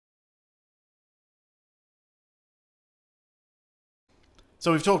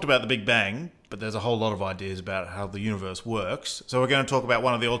So we've talked about the Big Bang, but there's a whole lot of ideas about how the universe works. So we're going to talk about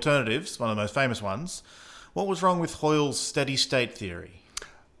one of the alternatives, one of the most famous ones. What was wrong with Hoyle's steady state theory?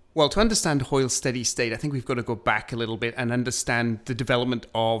 Well, to understand Hoyle's steady state, I think we've got to go back a little bit and understand the development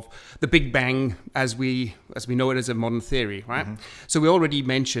of the Big Bang as we know it as a modern theory, right? Mm-hmm. So we already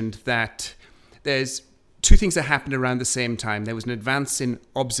mentioned that there's two things that happened around the same time. There was an advance in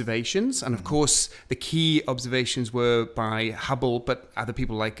observations, and of course, the key observations were by Hubble, but other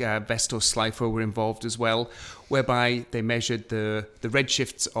people like Vesto Slipher were involved as well, whereby they measured the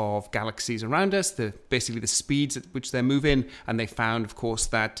redshifts of galaxies around us, basically the speeds at which they're moving, and they found, of course,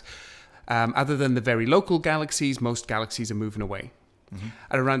 that other than the very local galaxies, most galaxies are moving away. Mm-hmm.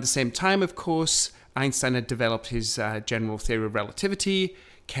 At around the same time, of course, Einstein had developed his general theory of relativity,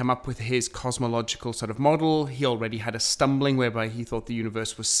 came up with his cosmological sort of model. He already had a stumbling whereby he thought the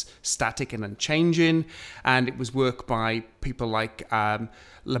universe was static and unchanging, and it was work by people like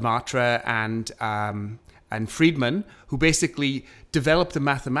Lemaitre and Friedman, who basically developed the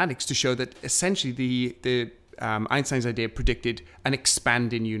mathematics to show that essentially the Einstein's idea predicted an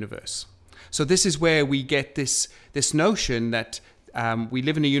expanding universe. So this is where we get this notion that we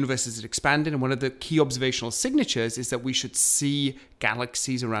live in a universe that's expanding, and one of the key observational signatures is that we should see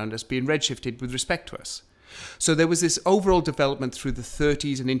galaxies around us being redshifted with respect to us. So there was this overall development through the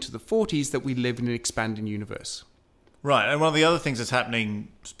 30s and into the 40s that we live in an expanding universe. Right, and one of the other things that's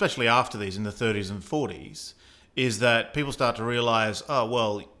happening, especially after these in the 30s and 40s, is that people start to realize, oh,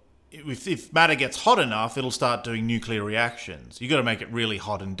 well, if matter gets hot enough, it'll start doing nuclear reactions. You've got to make it really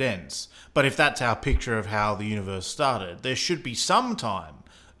hot and dense. But if that's our picture of how the universe started, there should be some time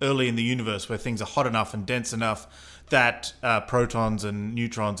early in the universe where things are hot enough and dense enough that protons and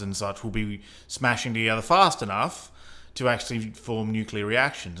neutrons and such will be smashing together fast enough to actually form nuclear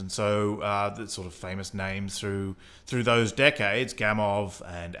reactions. And so the sort of famous names through those decades, Gamow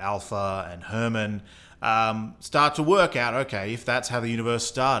and Alpha and Herman, start to work out, okay, if that's how the universe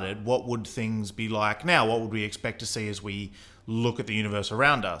started, what would things be like now? What would we expect to see as we look at the universe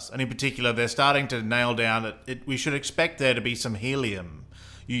around us? And in particular, they're starting to nail down that we should expect there to be some helium.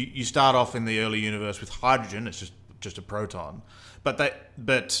 You start off in the early universe with hydrogen, it's just a proton,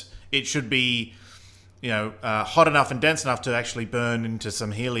 but it should be hot enough and dense enough to actually burn into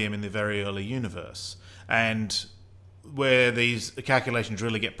some helium in the very early universe. And where these calculations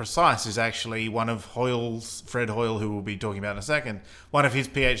really get precise is actually one of Fred Hoyle, who we'll be talking about in a second, one of his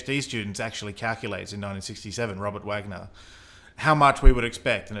PhD students actually calculates in 1967, Robert Wagner, how much we would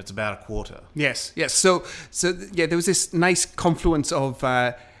expect, and it's about a quarter. Yes. So there was this nice confluence of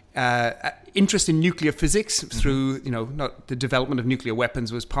interest in nuclear physics through, not the development of nuclear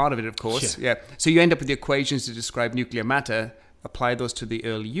weapons was part of it, of course. Yeah. So you end up with the equations to describe nuclear matter, apply those to the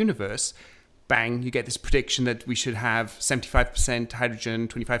early universe. Bang, you get this prediction that we should have 75% hydrogen,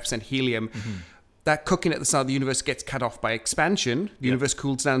 25% helium. Mm-hmm. That cooking at the start of the universe gets cut off by expansion. The universe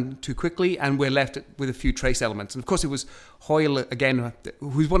cools down too quickly, and we're left with a few trace elements. And of course, it was Hoyle, again,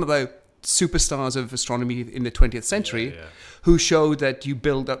 who's one of the superstars of astronomy in the 20th century, who showed that you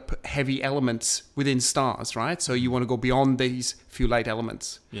build up heavy elements within stars, right? So you want to go beyond these few light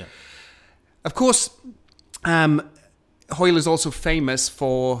elements. Yeah. Of course, Hoyle is also famous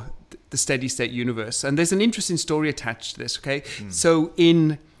for the steady state universe, and there's an interesting story attached to this. Okay, so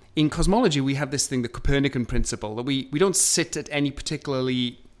in cosmology we have this thing, the Copernican Principle, that we don't sit at any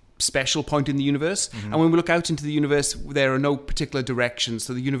particularly special point in the universe, and when we look out into the universe, there are no particular directions.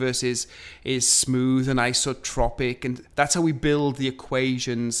 So the universe is smooth and isotropic, and that's how we build the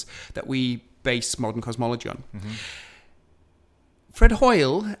equations that we base modern cosmology on. Fred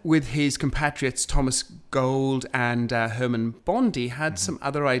Hoyle, with his compatriots Thomas Gold and Herman Bondi, had some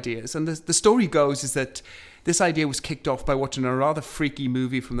other ideas. And the story goes is that this idea was kicked off by watching a rather freaky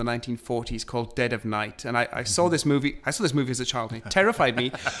movie from the 1940s called Dead of Night. And I saw this movie. I saw this movie as a child, and it terrified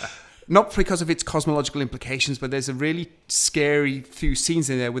me. Not because of its cosmological implications, but there's a really scary few scenes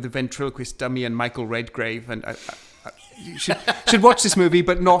in there with the ventriloquist dummy and Michael Redgrave. And you should watch this movie,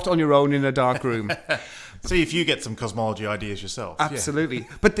 but not on your own in a dark room. See if you get some cosmology ideas yourself. Absolutely.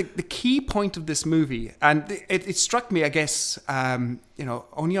 Yeah. But the key point of this movie, and it struck me, I guess,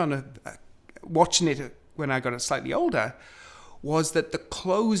 only on watching it when I got slightly older, was that the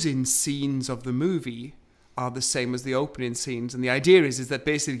closing scenes of the movie are the same as the opening scenes. And the idea is that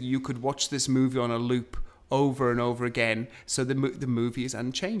basically you could watch this movie on a loop over and over again, so the movie is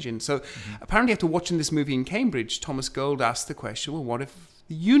unchanging. So apparently after watching this movie in Cambridge, Thomas Gold asked the question, well, what if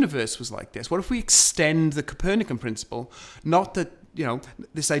the universe was like this? What if we extend the Copernican Principle? Not that,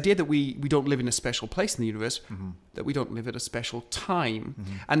 this idea that we don't live in a special place in the universe, that we don't live at a special time,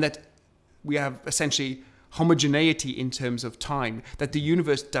 and that we have essentially homogeneity in terms of time, that the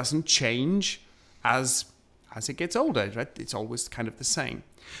universe doesn't change as it gets older, right? It's always kind of the same.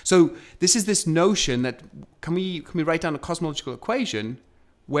 So this is this notion that can we write down a cosmological equation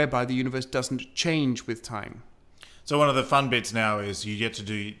whereby the universe doesn't change with time? So one of the fun bits now is you get to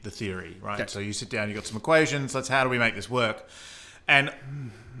do the theory, right? Yes. So you sit down, you've got some equations, how do we make this work? And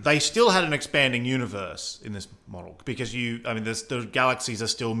they still had an expanding universe in this model because the galaxies are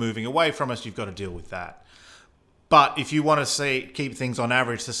still moving away from us, you've got to deal with that. But if you want to keep things on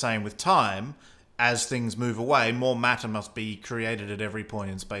average the same with time, as things move away, more matter must be created at every point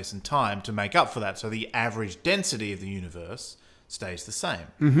in space and time to make up for that. So the average density of the universe stays the same.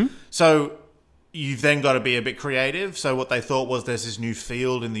 Mm-hmm. So you've then got to be a bit creative. So what they thought was there's this new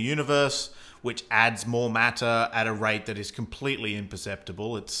field in the universe which adds more matter at a rate that is completely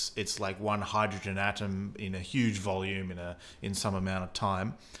imperceptible. It's like one hydrogen atom in a huge volume in some amount of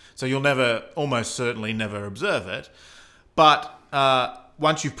time. So you'll almost certainly never observe it. But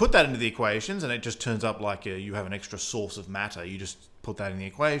once you've put that into the equations and it just turns up like you have an extra source of matter, you just put that in the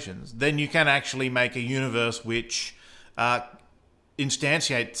equations, then you can actually make a universe which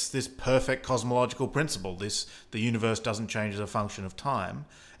instantiates this perfect cosmological principle. The universe doesn't change as a function of time.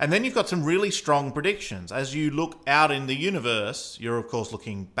 And then you've got some really strong predictions. As you look out in the universe, you're of course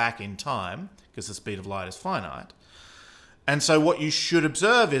looking back in time because the speed of light is finite. And so what you should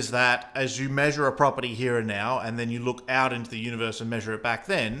observe is that as you measure a property here and now, and then you look out into the universe and measure it back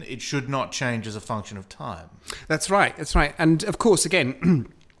then, it should not change as a function of time. That's right. And of course,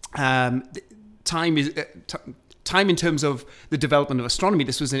 again, time is... time in terms of the development of astronomy,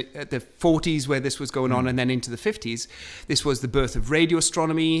 this was at the 40s where this was going on, and then into the 50s. This was the birth of radio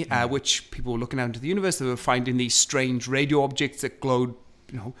astronomy, which people were looking out into the universe. They were finding these strange radio objects that glowed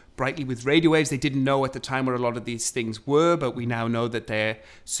brightly with radio waves. They didn't know at the time what a lot of these things were, but we now know that they're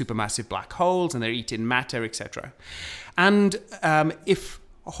supermassive black holes and they're eating matter, etc. And if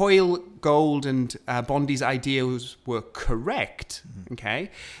Hoyle, Gould, and Bondi's ideas were correct,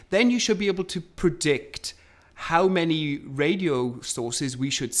 okay, then you should be able to predict how many radio sources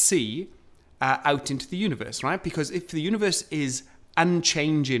we should see out into the universe, right? Because if the universe is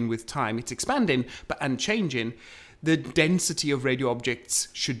unchanging with time, it's expanding, but unchanging, the density of radio objects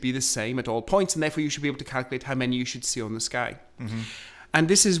should be the same at all points, and therefore you should be able to calculate how many you should see on the sky. Mm-hmm. And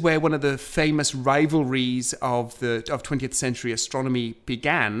this is where one of the famous rivalries of 20th century astronomy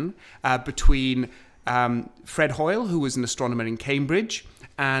began between Fred Hoyle, who was an astronomer in Cambridge,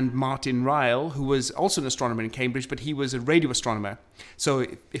 and Martin Ryle, who was also an astronomer in Cambridge, but he was a radio astronomer. So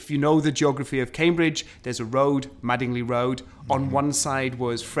if you know the geography of Cambridge, there's a road, Madingley Road. On one side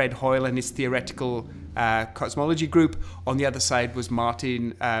was Fred Hoyle and his theoretical cosmology group. On the other side was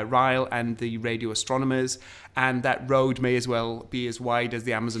Martin Ryle and the radio astronomers. And that road may as well be as wide as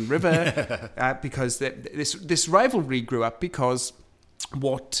the Amazon River because this rivalry grew up because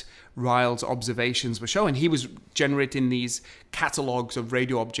what Ryle's observations were showing, he was generating these catalogues of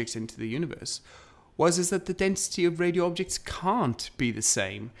radio objects into the universe, is that the density of radio objects can't be the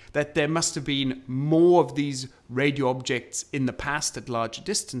same, that there must have been more of these radio objects in the past at larger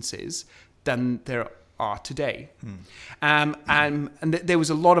distances than there are today. And there was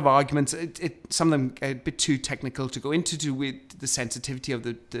a lot of arguments, some of them a bit too technical to go into, to do with the sensitivity of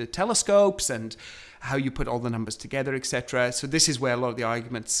the telescopes and how you put all the numbers together, etc. So this is where a lot of the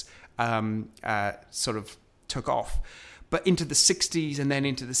arguments sort of took off. But into the 60s and then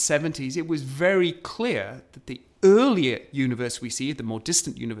into the 70s, it was very clear that the earlier universe we see, the more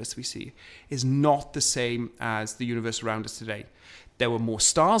distant universe we see, is not the same as the universe around us today. There were more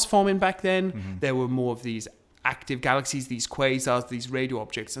stars forming back then. Mm-hmm. There were more of these active galaxies, these quasars, these radio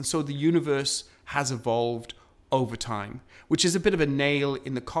objects. And so the universe has evolved over time, which is a bit of a nail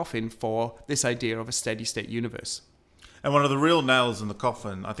in the coffin for this idea of a steady state universe. And one of the real nails in the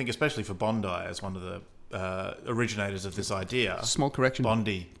coffin, I think especially for Bondi as one of the originators of this idea. Small correction.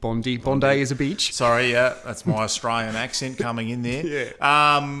 Bondi is a beach. Sorry, yeah, that's my Australian accent coming in there.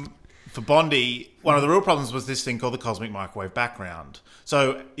 Yeah. For Bondi, one of the real problems was this thing called the cosmic microwave background.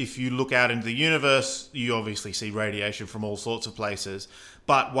 So if you look out into the universe, you obviously see radiation from all sorts of places.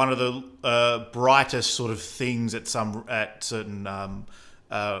 But one of the brightest sort of things at certain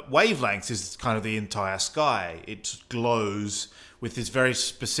wavelengths is kind of the entire sky. It glows with this very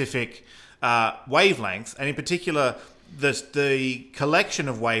specific wavelength, and in particular, the collection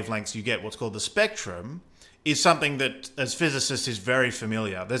of wavelengths you get, what's called the spectrum, is something that, as physicists, is very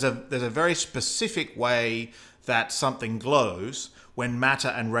familiar. There's a very specific way that something glows when matter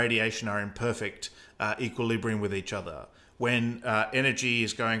and radiation are in perfect equilibrium with each other. when energy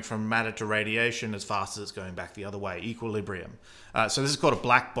is going from matter to radiation as fast as it's going back the other way, equilibrium. So this is called a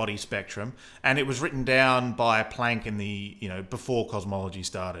Blackbody Spectrum, and it was written down by Planck in the, before cosmology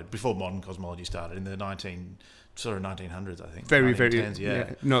started, before modern cosmology started in the 1900s, I think. Very,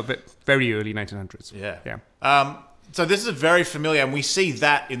 1910s, no, but very early 1900s. Yeah. So this is very familiar, and we see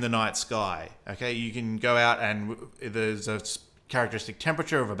that in the night sky. Okay, you can go out and there's a characteristic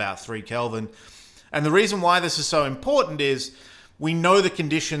temperature of about 3 Kelvin. And the reason why this is so important is we know the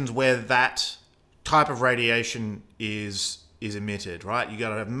conditions where that type of radiation is emitted, right? You got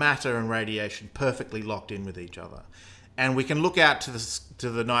to have matter and radiation perfectly locked in with each other. And we can look out to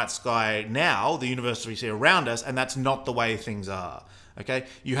the night sky now, the universe we see around us, and that's not the way things are. Okay?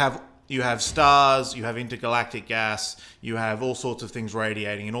 You have stars, you have intergalactic gas, you have all sorts of things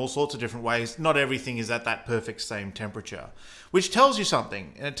radiating in all sorts of different ways. Not everything is at that perfect same temperature, which tells you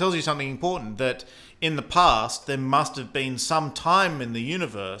something. And it tells you something important, that in the past, there must have been some time in the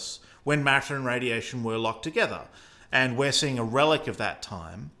universe when matter and radiation were locked together. And we're seeing a relic of that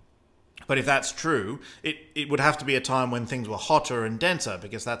time. But if that's true, it would have to be a time when things were hotter and denser,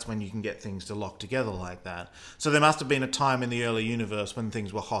 because that's when you can get things to lock together like that. So there must have been a time in the early universe when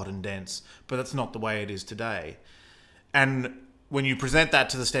things were hot and dense, but that's not the way it is today. And when you present that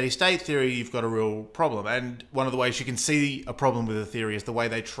to the steady state theory, you've got a real problem. And one of the ways you can see a problem with the theory is the way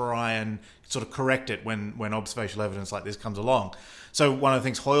they try and sort of correct it when observational evidence like this comes along. So one of the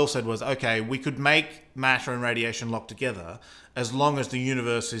things Hoyle said was, okay, we could make matter and radiation lock together as long as the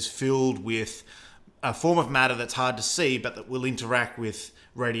universe is filled with a form of matter that's hard to see, but that will interact with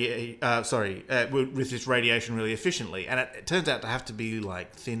with this radiation really efficiently. And it turns out to have to be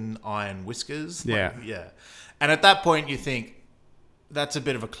like thin iron whiskers. Yeah. And at that point you think, that's a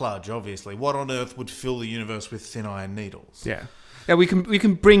bit of a kludge, obviously. What on earth would fill the universe with thin iron needles? Yeah. Yeah, we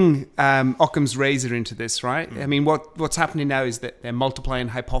can bring Occam's razor into this, right? I mean, what's happening now is that they're multiplying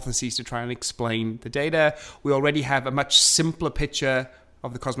hypotheses to try and explain the data. We already have a much simpler picture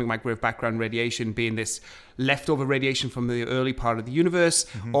of the cosmic microwave background radiation being this leftover radiation from the early part of the universe,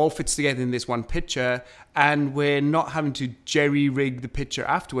 all fits together in this one picture, and we're not having to jerry-rig the picture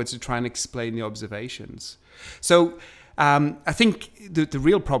afterwards to try and explain the observations. So I think the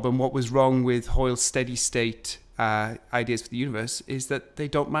real problem, what was wrong with Hoyle's steady state ideas for the universe, is that they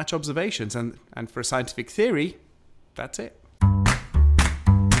don't match observations. And for a scientific theory, that's it.